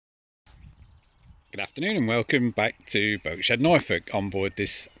Good afternoon and welcome back to Boatshed Norfolk. On board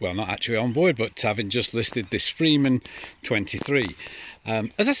this, well, not actually on board, but having just listed this Freeman 23.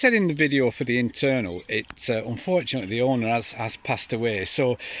 As I said in the video for the internal, unfortunately the owner has passed away,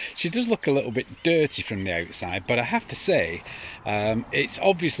 so she does look a little bit dirty from the outside, but I have to say it's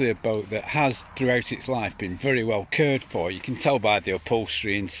obviously a boat that has throughout its life been very well cared for. You can tell by the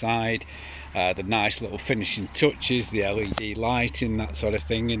upholstery inside, the nice little finishing touches, the LED lighting, that sort of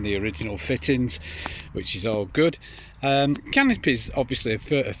thing in the original fittings, which is all good. Canopy's obviously a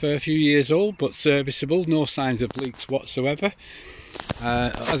fair few years old, but serviceable, no signs of leaks whatsoever.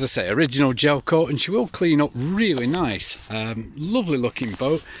 As I say, original gel coat, and she will clean up really nice. Lovely looking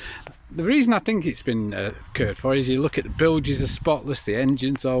boat. The reason I think it's been cared for is you look at the bilges are spotless, the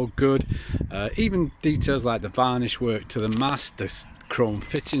engine's all good, even details like the varnish work to the mast, the chrome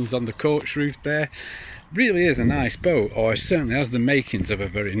fittings on the coach roof there. Really is a nice boat, or certainly has the makings of a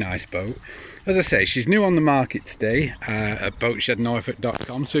very nice boat. As I say, she's new on the market today at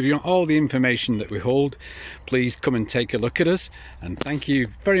boatshednorfolk.com, so if you want all the information that we hold, please come and take a look at us, and thank you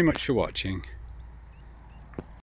very much for watching.